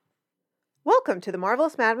Welcome to the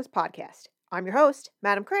Marvelous Madams podcast. I'm your host,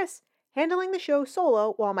 Madam Kris, handling the show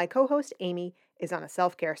solo while my co-host Amy is on a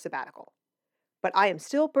self-care sabbatical. But I am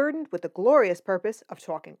still burdened with the glorious purpose of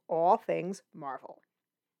talking all things Marvel.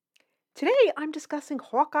 Today I'm discussing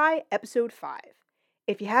Hawkeye Episode 5.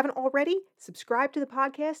 If you haven't already, subscribe to the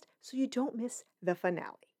podcast so you don't miss the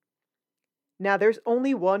finale. Now there's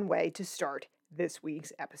only one way to start this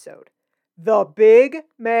week's episode. The big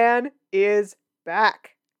man is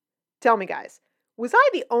back. Tell me, guys, was I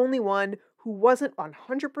the only one who wasn't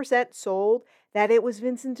 100% sold that it was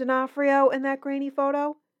Vincent D'Onofrio in that grainy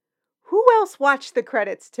photo? Who else watched the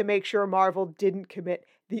credits to make sure Marvel didn't commit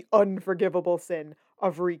the unforgivable sin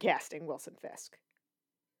of recasting Wilson Fisk?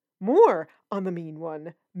 More on the mean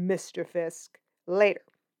one, Mr. Fisk, later,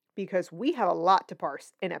 because we have a lot to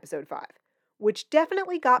parse in Episode 5, which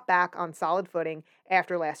definitely got back on solid footing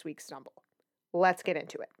after last week's stumble. Let's get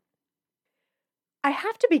into it. I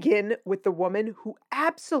have to begin with the woman who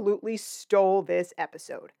absolutely stole this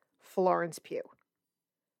episode, Florence Pugh.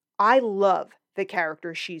 I love the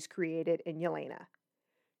character she's created in Yelena.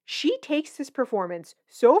 She takes this performance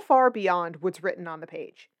so far beyond what's written on the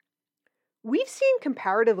page. We've seen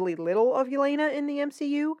comparatively little of Yelena in the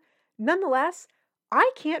MCU. Nonetheless,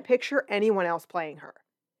 I can't picture anyone else playing her.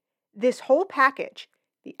 This whole package,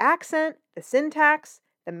 the accent, the syntax,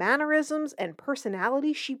 the mannerisms, and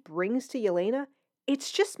personality she brings to Yelena,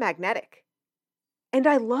 it's just magnetic. And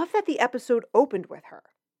I love that the episode opened with her.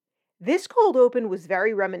 This cold open was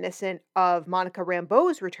very reminiscent of Monica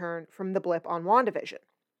Rambeau's return from the blip on WandaVision.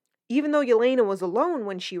 Even though Yelena was alone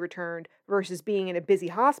when she returned versus being in a busy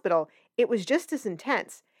hospital, it was just as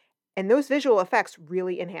intense, and those visual effects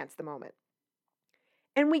really enhanced the moment.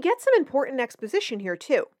 And we get some important exposition here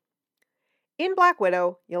too. In Black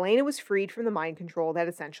Widow, Yelena was freed from the mind control that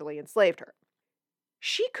essentially enslaved her.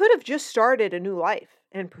 She could have just started a new life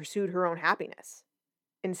and pursued her own happiness.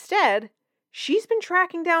 Instead, she's been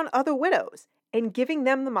tracking down other widows and giving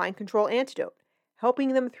them the mind control antidote,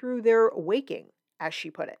 helping them through their awakening, as she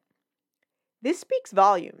put it. This speaks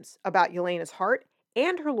volumes about Yelena's heart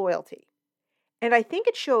and her loyalty. And I think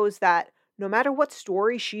it shows that no matter what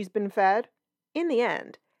story she's been fed, in the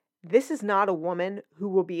end, this is not a woman who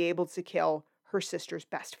will be able to kill her sister's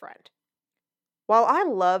best friend. While I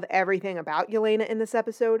love everything about Yelena in this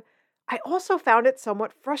episode, I also found it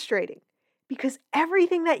somewhat frustrating because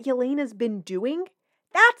everything that Yelena's been doing,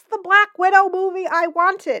 that's the Black Widow movie I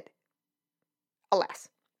wanted. Alas,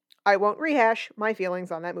 I won't rehash my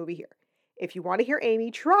feelings on that movie here. If you want to hear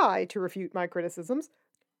Amy try to refute my criticisms,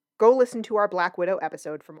 go listen to our Black Widow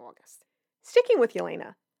episode from August. Sticking with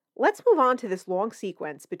Yelena, let's move on to this long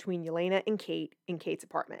sequence between Yelena and Kate in Kate's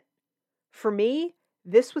apartment. For me,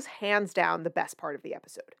 this was hands down the best part of the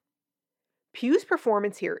episode. Pugh's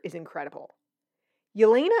performance here is incredible.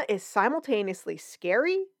 Yelena is simultaneously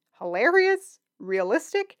scary, hilarious,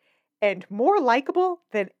 realistic, and more likable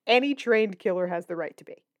than any trained killer has the right to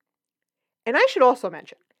be. And I should also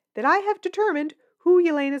mention that I have determined who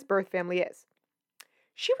Yelena's birth family is.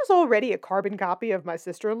 She was already a carbon copy of my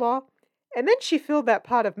sister-in-law, and then she filled that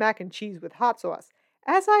pot of mac and cheese with hot sauce,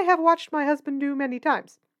 as I have watched my husband do many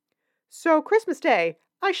times. So Christmas Day,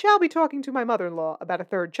 I shall be talking to my mother-in-law about a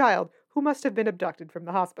third child who must have been abducted from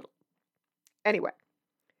the hospital. Anyway,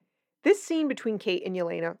 this scene between Kate and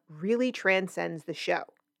Yelena really transcends the show.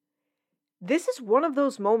 This is one of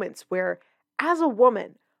those moments where, as a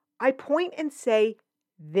woman, I point and say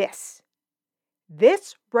this.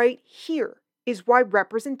 This right here is why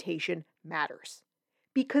representation matters.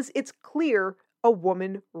 Because it's clear a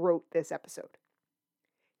woman wrote this episode.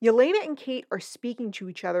 Yelena and Kate are speaking to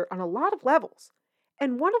each other on a lot of levels,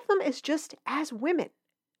 and one of them is just as women.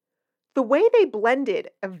 The way they blended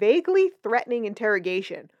a vaguely threatening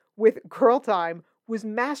interrogation with girl time was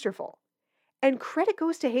masterful, and credit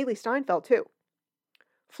goes to Haley Steinfeld too.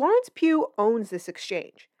 Florence Pugh owns this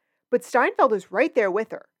exchange, but Steinfeld is right there with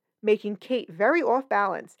her, making Kate very off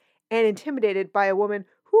balance and intimidated by a woman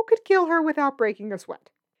who could kill her without breaking a sweat.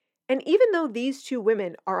 And even though these two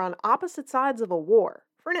women are on opposite sides of a war,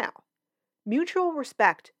 for now, mutual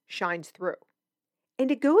respect shines through.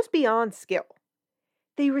 And it goes beyond skill.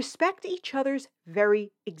 They respect each other's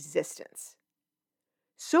very existence.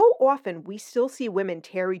 So often we still see women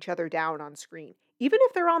tear each other down on screen, even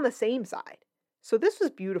if they're on the same side. So this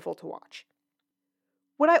was beautiful to watch.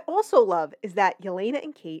 What I also love is that Yelena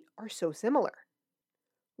and Kate are so similar.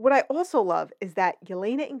 What I also love is that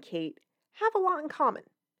Yelena and Kate have a lot in common.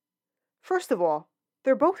 First of all,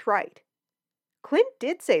 they're both right. Clint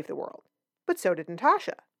did save the world, but so did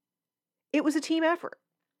Natasha. It was a team effort.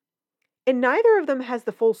 And neither of them has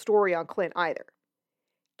the full story on Clint either.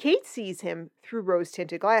 Kate sees him through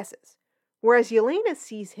rose-tinted glasses, whereas Yelena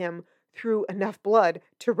sees him through enough blood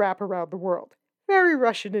to wrap around the world. Very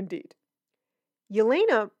Russian indeed.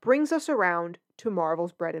 Yelena brings us around to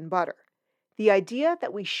Marvel's bread and butter. The idea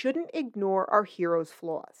that we shouldn't ignore our heroes'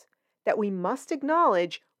 flaws, that we must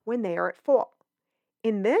acknowledge when they are at fault.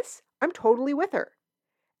 In this, I'm totally with her.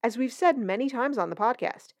 As we've said many times on the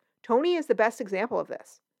podcast, Tony is the best example of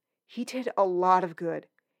this. He did a lot of good.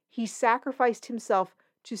 He sacrificed himself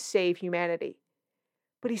to save humanity.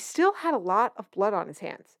 But he still had a lot of blood on his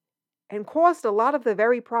hands and caused a lot of the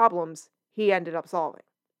very problems he ended up solving.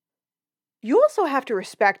 You also have to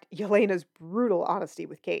respect Yelena's brutal honesty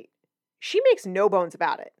with Kate. She makes no bones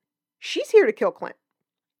about it. She's here to kill Clint.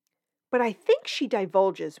 But I think she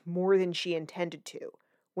divulges more than she intended to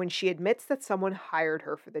when she admits that someone hired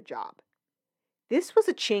her for the job. This was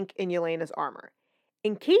a chink in Yelena's armor,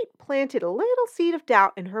 and Kate planted a little seed of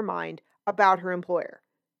doubt in her mind about her employer.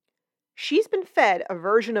 She's been fed a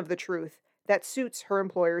version of the truth that suits her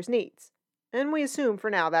employer's needs, and we assume for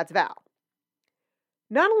now that's Val.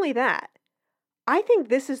 Not only that, I think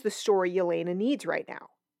this is the story Yelena needs right now.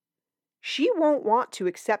 She won't want to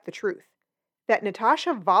accept the truth that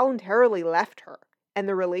Natasha voluntarily left her and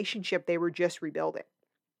the relationship they were just rebuilding.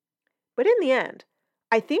 But in the end,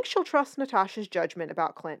 I think she'll trust Natasha's judgment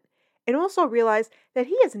about Clint and also realize that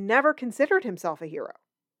he has never considered himself a hero.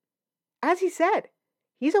 As he said,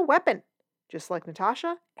 he's a weapon, just like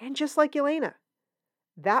Natasha and just like Yelena.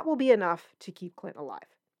 That will be enough to keep Clint alive.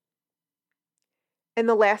 And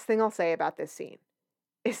the last thing I'll say about this scene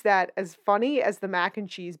is that as funny as the mac and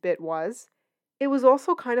cheese bit was, it was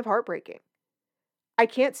also kind of heartbreaking. I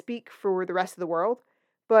can't speak for the rest of the world,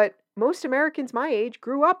 but most Americans my age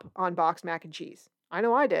grew up on boxed mac and cheese. I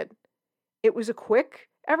know I did. It was a quick,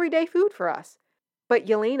 everyday food for us, but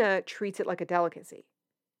Yelena treats it like a delicacy.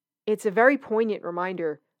 It's a very poignant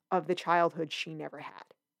reminder of the childhood she never had.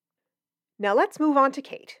 Now let's move on to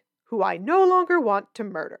Kate, who I no longer want to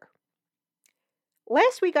murder.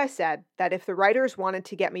 Last week I said that if the writers wanted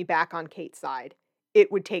to get me back on Kate's side,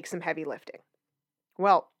 it would take some heavy lifting.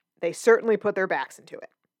 Well, they certainly put their backs into it.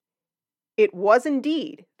 It was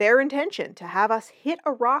indeed their intention to have us hit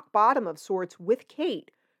a rock bottom of sorts with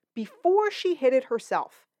Kate before she hit it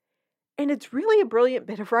herself. And it's really a brilliant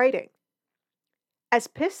bit of writing. As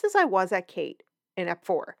pissed as I was at Kate in Ep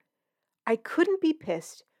 4, I couldn't be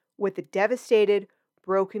pissed with the devastated,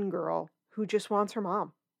 broken girl who just wants her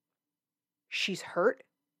mom. She's hurt,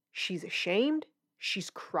 she's ashamed, she's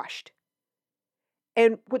crushed.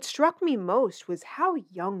 And what struck me most was how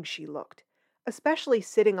young she looked, especially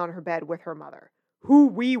sitting on her bed with her mother, who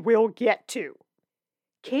we will get to.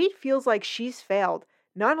 Kate feels like she's failed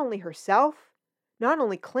not only herself, not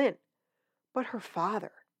only Clint, but her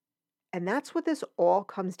father. And that's what this all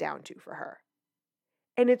comes down to for her.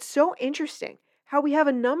 And it's so interesting how we have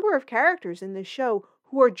a number of characters in this show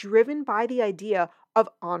who are driven by the idea of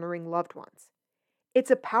honoring loved ones.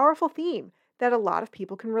 It's a powerful theme that a lot of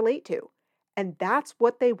people can relate to. And that's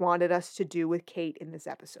what they wanted us to do with Kate in this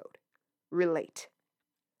episode. Relate.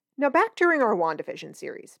 Now, back during our WandaVision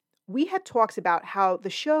series, we had talks about how the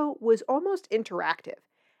show was almost interactive,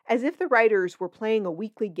 as if the writers were playing a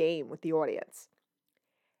weekly game with the audience.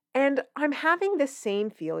 And I'm having this same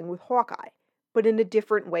feeling with Hawkeye, but in a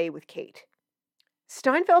different way with Kate.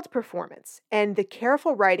 Steinfeld's performance and the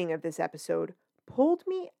careful writing of this episode pulled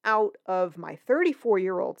me out of my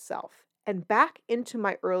 34-year-old self and back into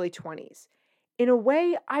my early 20s in a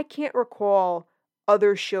way I can't recall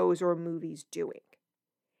other shows or movies doing.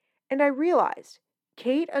 And I realized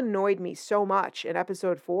Kate annoyed me so much in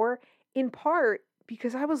episode 4, in part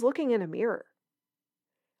because I was looking in a mirror.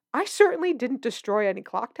 I certainly didn't destroy any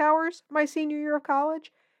clock towers my senior year of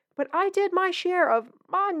college, but I did my share of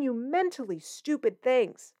monumentally stupid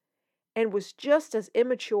things and was just as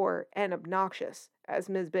immature and obnoxious as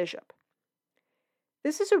Ms. Bishop.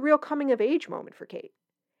 This is a real coming-of-age moment for Kate,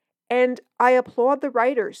 and I applaud the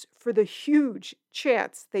writers for the huge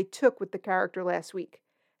chance they took with the character last week.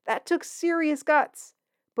 That took serious guts,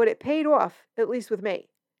 but it paid off, at least with me.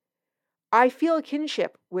 I feel a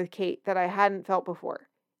kinship with Kate that I hadn't felt before,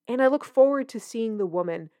 and I look forward to seeing the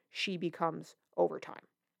woman she becomes over time.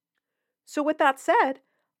 So with that said,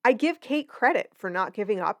 I give Kate credit for not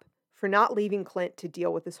giving up, for not leaving Clint to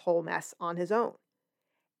deal with this whole mess on his own.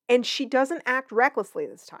 And she doesn't act recklessly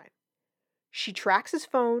this time. She tracks his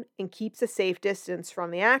phone and keeps a safe distance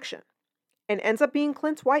from the action, and ends up being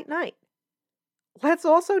Clint's white knight. Let's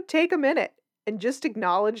also take a minute and just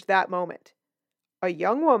acknowledge that moment. A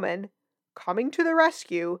young woman coming to the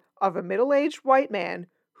rescue of a middle-aged white man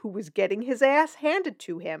who was getting his ass handed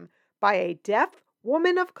to him by a deaf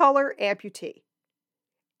woman of color amputee.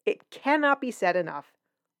 It cannot be said enough.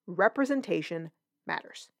 Representation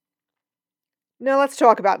matters. Now let's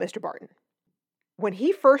talk about Mr. Barton. When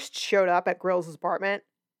he first showed up at Grill's apartment,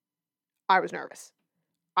 I was nervous.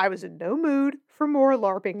 I was in no mood for more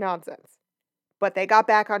LARPing nonsense. But they got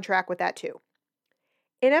back on track with that too.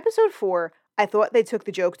 In episode 4, I thought they took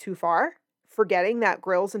the joke too far, forgetting that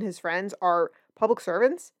Grills and his friends are public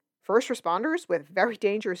servants, first responders with very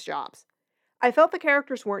dangerous jobs. I felt the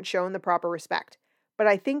characters weren't shown the proper respect, but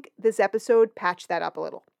I think this episode patched that up a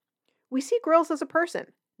little. We see Grills as a person,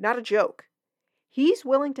 not a joke. He's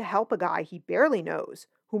willing to help a guy he barely knows,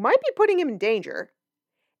 who might be putting him in danger,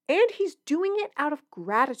 and he's doing it out of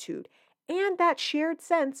gratitude and that shared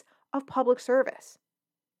sense of public service.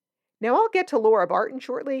 Now, I'll get to Laura Barton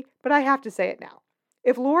shortly, but I have to say it now.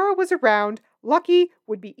 If Laura was around, Lucky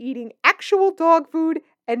would be eating actual dog food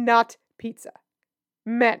and not pizza.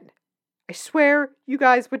 Men, I swear you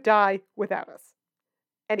guys would die without us.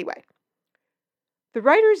 Anyway, the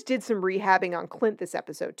writers did some rehabbing on Clint this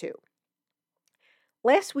episode too.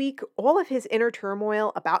 Last week, all of his inner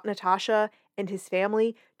turmoil about Natasha and his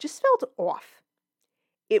family just felt off.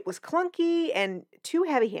 It was clunky and too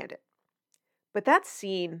heavy-handed. But that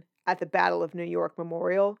scene at the Battle of New York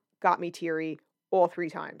Memorial got me teary all 3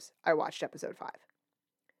 times I watched episode 5.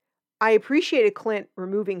 I appreciated Clint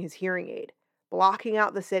removing his hearing aid, blocking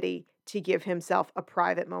out the city to give himself a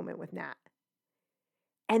private moment with Nat.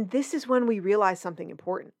 And this is when we realize something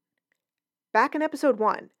important. Back in episode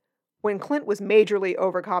 1, when Clint was majorly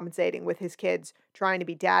overcompensating with his kids trying to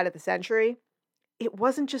be dad of the century, it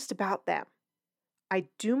wasn't just about them. I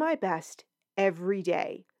do my best every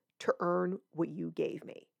day to earn what you gave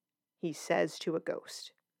me, he says to a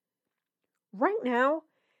ghost. Right now,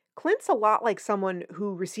 Clint's a lot like someone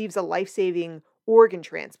who receives a life-saving organ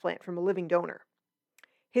transplant from a living donor.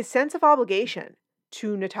 His sense of obligation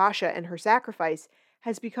to Natasha and her sacrifice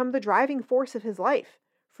has become the driving force of his life,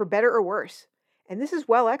 for better or worse, and this is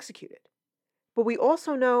well executed. But we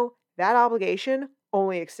also know that obligation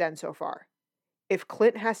only extends so far. If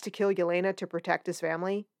Clint has to kill Yelena to protect his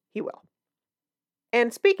family, he will.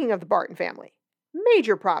 And speaking of the Barton family,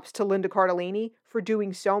 major props to Linda Cardellini for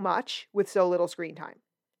doing so much with so little screen time.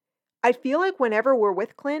 I feel like whenever we're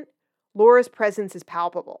with Clint, Laura's presence is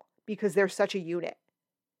palpable because they're such a unit.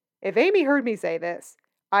 If Amy heard me say this,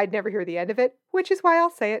 I'd never hear the end of it, which is why I'll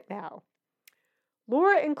say it now.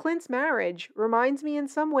 Laura and Clint's marriage reminds me in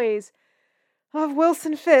some ways of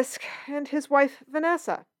Wilson Fisk and his wife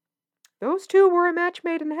Vanessa. Those two were a match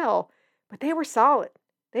made in hell, but they were solid.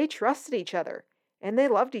 They trusted each other, and they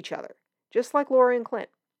loved each other, just like Laura and Clint.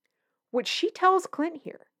 What she tells Clint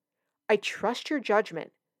here, I trust your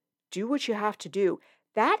judgment. Do what you have to do.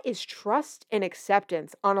 That is trust and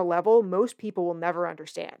acceptance on a level most people will never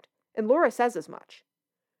understand. And Laura says as much.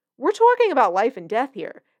 We're talking about life and death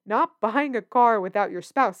here, not buying a car without your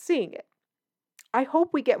spouse seeing it. I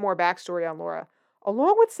hope we get more backstory on Laura,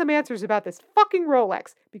 along with some answers about this fucking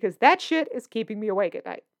Rolex, because that shit is keeping me awake at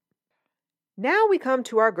night. Now we come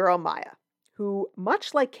to our girl Maya, who,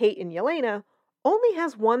 much like Kate and Yelena, only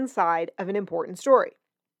has one side of an important story.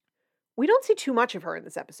 We don't see too much of her in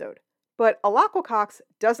this episode, but Alakwa Cox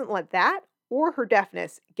doesn't let that or her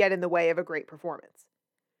deafness get in the way of a great performance.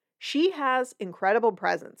 She has incredible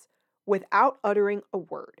presence without uttering a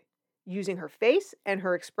word, using her face and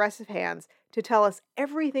her expressive hands to tell us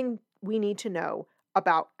everything we need to know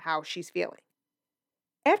about how she's feeling.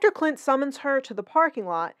 After Clint summons her to the parking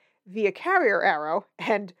lot via carrier arrow,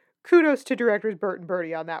 and kudos to directors Bert and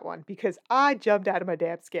Bertie on that one, because I jumped out of my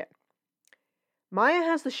damn skin. Maya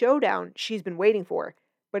has the showdown she's been waiting for,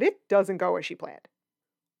 but it doesn't go as she planned.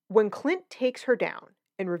 When Clint takes her down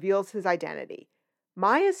and reveals his identity,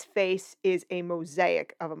 Maya's face is a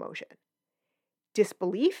mosaic of emotion.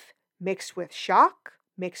 Disbelief, mixed with shock,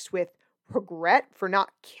 mixed with regret for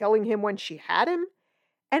not killing him when she had him,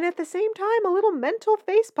 and at the same time a little mental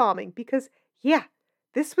facepalming because, yeah,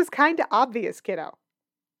 this was kinda obvious, kiddo.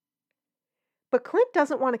 But Clint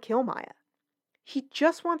doesn't want to kill Maya. He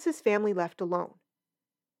just wants his family left alone.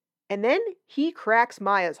 And then he cracks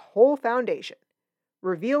Maya's whole foundation,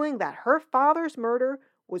 revealing that her father's murder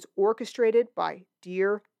was orchestrated by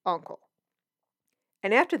dear uncle.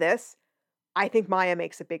 And after this, I think Maya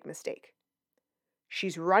makes a big mistake.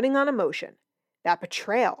 She's running on emotion, that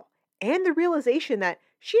betrayal, and the realization that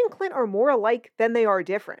she and Clint are more alike than they are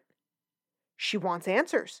different. She wants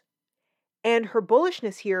answers. And her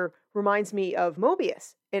bullishness here reminds me of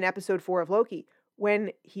Mobius in episode 4 of Loki,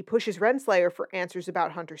 when he pushes Renslayer for answers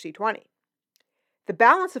about Hunter C-20. The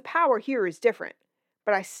balance of power here is different,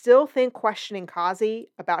 but I still think questioning Kazi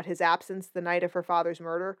about his absence the night of her father's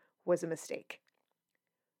murder was a mistake.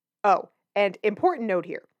 Oh, and important note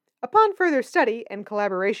here. Upon further study and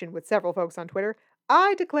collaboration with several folks on Twitter,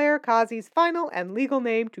 I declare Kazi's final and legal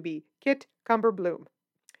name to be Kit Cumberbloom.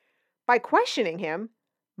 By questioning him,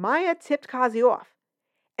 Maya tipped Kazi off,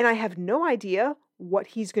 and I have no idea what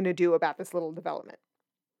he's going to do about this little development.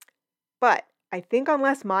 But I think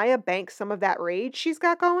unless Maya banks some of that rage she's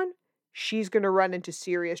got going, she's going to run into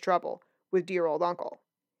serious trouble with dear old uncle.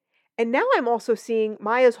 And now I'm also seeing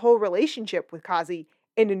Maya's whole relationship with Kazi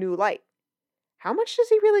in a new light. How much does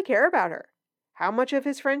he really care about her? How much of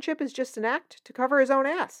his friendship is just an act to cover his own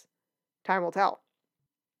ass? Time will tell.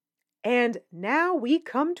 And now we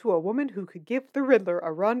come to a woman who could give the Riddler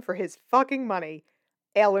a run for his fucking money,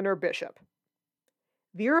 Eleanor Bishop.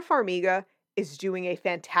 Vera Farmiga is doing a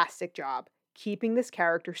fantastic job keeping this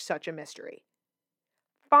character such a mystery.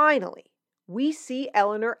 Finally, we see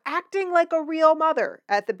Eleanor acting like a real mother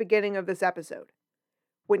at the beginning of this episode.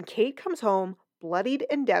 When Kate comes home, bloodied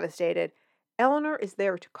and devastated, Eleanor is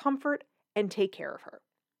there to comfort and take care of her.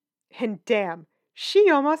 And damn, she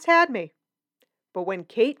almost had me. But when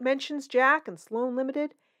Kate mentions Jack and Sloan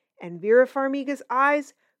Limited, and Vera Farmiga's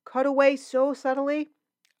eyes cut away so subtly,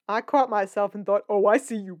 I caught myself and thought, oh, I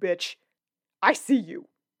see you, bitch. I see you.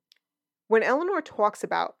 When Eleanor talks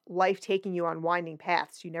about life taking you on winding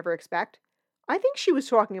paths you never expect, I think she was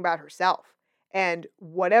talking about herself and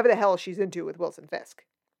whatever the hell she's into with Wilson Fisk.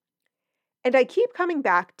 And I keep coming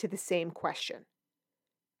back to the same question.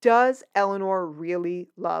 Does Eleanor really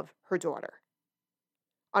love her daughter?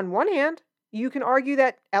 On one hand, you can argue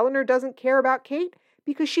that Eleanor doesn't care about Kate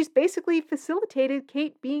because she's basically facilitated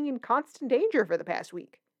Kate being in constant danger for the past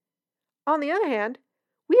week. On the other hand,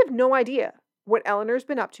 we have no idea what Eleanor's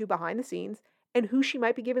been up to behind the scenes and who she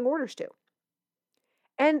might be giving orders to.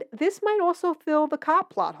 And this might also fill the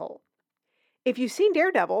cop plot hole. If you've seen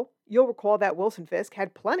Daredevil, you'll recall that Wilson Fisk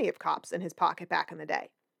had plenty of cops in his pocket back in the day.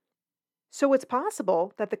 So it's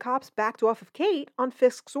possible that the cops backed off of Kate on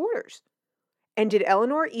Fisk's orders. And did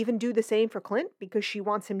Eleanor even do the same for Clint because she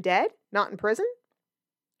wants him dead, not in prison?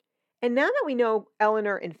 And now that we know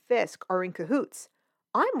Eleanor and Fisk are in cahoots,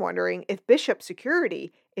 I'm wondering if Bishop's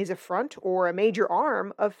security is a front or a major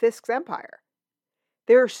arm of Fisk's empire.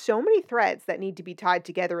 There are so many threads that need to be tied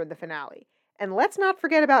together in the finale, and let's not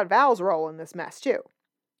forget about Val's role in this mess too.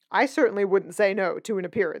 I certainly wouldn't say no to an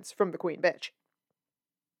appearance from the Queen Bitch.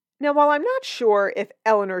 Now, while I'm not sure if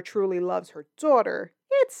Eleanor truly loves her daughter,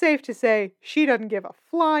 it's safe to say she doesn't give a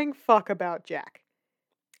flying fuck about Jack.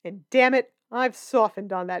 And damn it, I've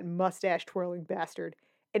softened on that mustache-twirling bastard,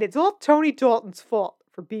 and it's all Tony Dalton's fault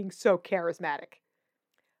for being so charismatic.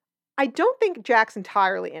 I don't think Jack's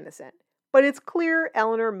entirely innocent, but it's clear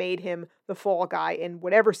Eleanor made him the fall guy in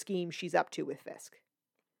whatever scheme she's up to with Fisk.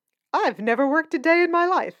 I've never worked a day in my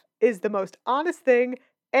life is the most honest thing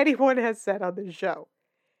anyone has said on this show.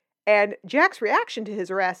 And Jack's reaction to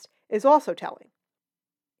his arrest is also telling.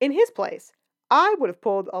 In his place, I would have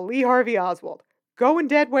pulled a Lee Harvey Oswald, going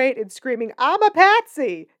dead weight and screaming, "I'm a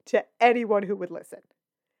patsy!" to anyone who would listen.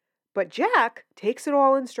 But Jack takes it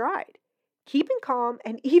all in stride, keeping calm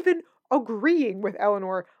and even agreeing with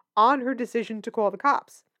Eleanor on her decision to call the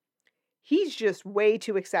cops. He's just way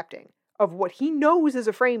too accepting of what he knows is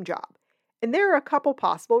a frame job, and there are a couple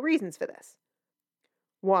possible reasons for this.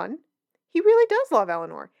 One, he really does love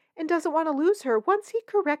Eleanor and doesn't want to lose her once he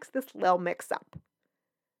corrects this little mix-up.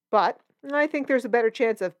 But I think there's a better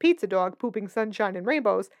chance of Pizza Dog pooping sunshine and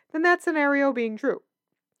rainbows than that scenario being true.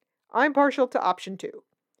 I'm partial to option 2.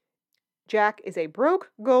 Jack is a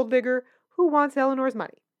broke gold digger who wants Eleanor's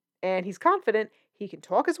money, and he's confident he can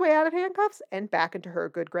talk his way out of handcuffs and back into her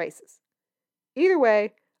good graces. Either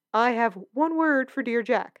way, I have one word for dear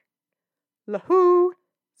Jack. Lahu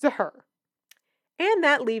Zahur. And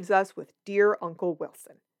that leaves us with dear Uncle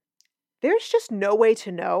Wilson. There's just no way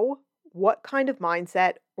to know what kind of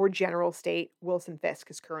mindset or general state Wilson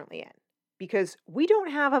Fisk is currently in, because we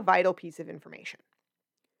don't have a vital piece of information.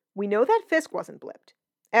 We know that Fisk wasn't blipped.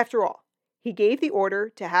 After all, he gave the order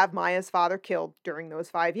to have Maya's father killed during those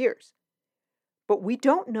 5 years. But we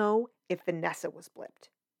don't know if Vanessa was blipped.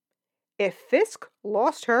 If Fisk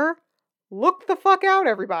lost her, look the fuck out,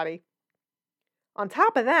 everybody. On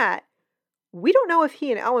top of that, we don't know if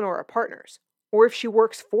he and Eleanor are partners, or if she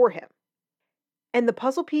works for him. And the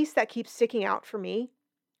puzzle piece that keeps sticking out for me,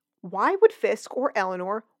 why would Fisk or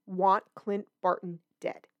Eleanor want Clint Barton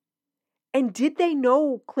dead? And did they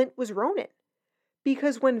know Clint was Ronin?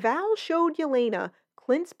 Because when Val showed Yelena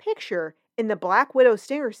Clint's picture in the Black Widow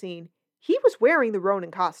stinger scene, he was wearing the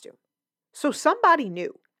Ronin costume. So somebody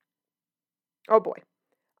knew. Oh boy,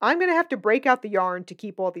 I'm going to have to break out the yarn to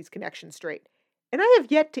keep all these connections straight. And I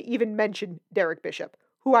have yet to even mention Derek Bishop,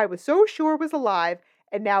 who I was so sure was alive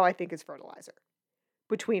and now I think is fertilizer.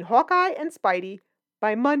 Between Hawkeye and Spidey,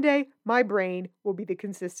 by Monday, my brain will be the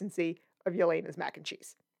consistency of Yelena's mac and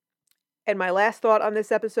cheese. And my last thought on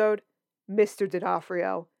this episode, Mr.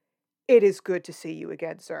 D'Onofrio, it is good to see you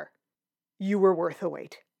again, sir. You were worth the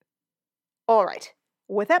wait. All right,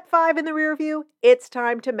 with Ep 5 in the rear view, it's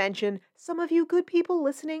time to mention some of you good people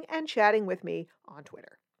listening and chatting with me on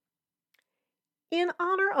Twitter. In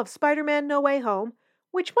honor of Spider-Man No Way Home,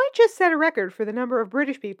 which might just set a record for the number of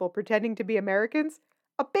British people pretending to be Americans,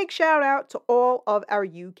 a big shout out to all of our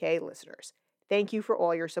UK listeners. Thank you for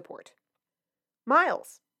all your support.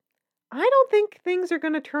 Miles, I don't think things are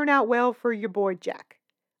going to turn out well for your boy Jack.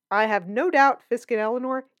 I have no doubt Fisk and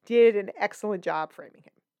Eleanor did an excellent job framing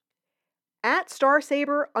him. At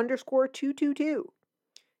Starsaber_222,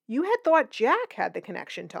 you had thought Jack had the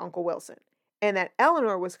connection to Uncle Wilson, and that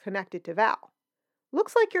Eleanor was connected to Val.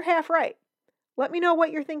 Looks like you're half right. Let me know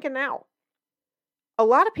what you're thinking now. A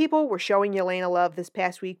lot of people were showing Yelena love this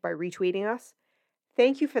past week by retweeting us.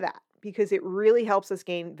 Thank you for that, because it really helps us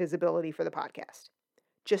gain visibility for the podcast.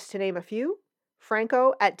 Just to name a few,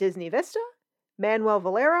 Franco at Disney Vista, Manuel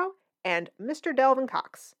Valero, and Mr. Delvin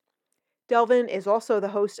Cox. Delvin is also the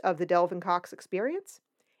host of the Delvin Cox Experience.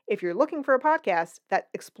 If you're looking for a podcast that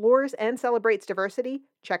explores and celebrates diversity,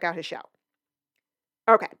 check out his show.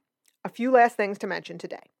 Okay, a few last things to mention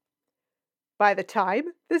today. By the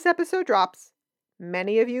time this episode drops,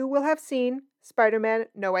 many of you will have seen Spider-Man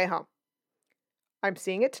No Way Home. I'm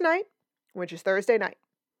seeing it tonight, which is Thursday night.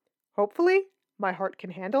 Hopefully, my heart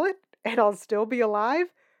can handle it, and I'll still be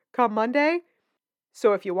alive come Monday.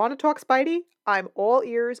 So if you want to talk Spidey, I'm all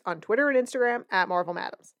ears on Twitter and Instagram at Marvel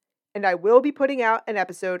Madams. And I will be putting out an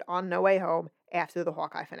episode on No Way Home after the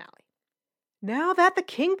Hawkeye finale. Now that the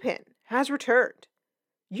Kingpin has returned,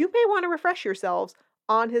 you may want to refresh yourselves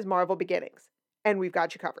on his Marvel beginnings, and we've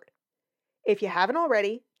got you covered. If you haven't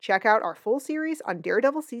already, check out our full series on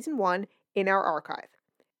Daredevil Season 1 in our archive.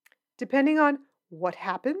 Depending on what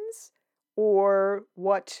happens or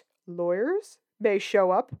what lawyers may show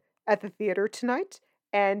up at the theater tonight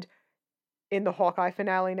and in the Hawkeye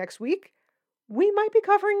finale next week, we might be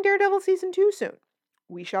covering Daredevil Season 2 soon.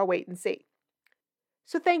 We shall wait and see.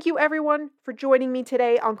 So thank you everyone for joining me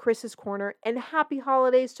today on Kris's Corner, and happy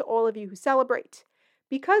holidays to all of you who celebrate.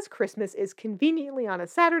 Because Christmas is conveniently on a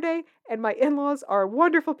Saturday and my in-laws are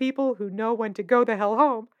wonderful people who know when to go the hell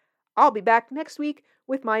home, I'll be back next week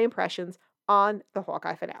with my impressions on the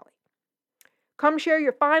Hawkeye finale. Come share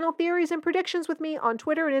your final theories and predictions with me on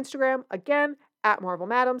Twitter and Instagram, again, at Marvel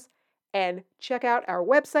Madams, and check out our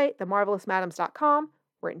website, themarvelousmadams.com,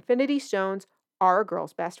 where Infinity Stones are a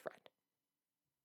girl's best friend.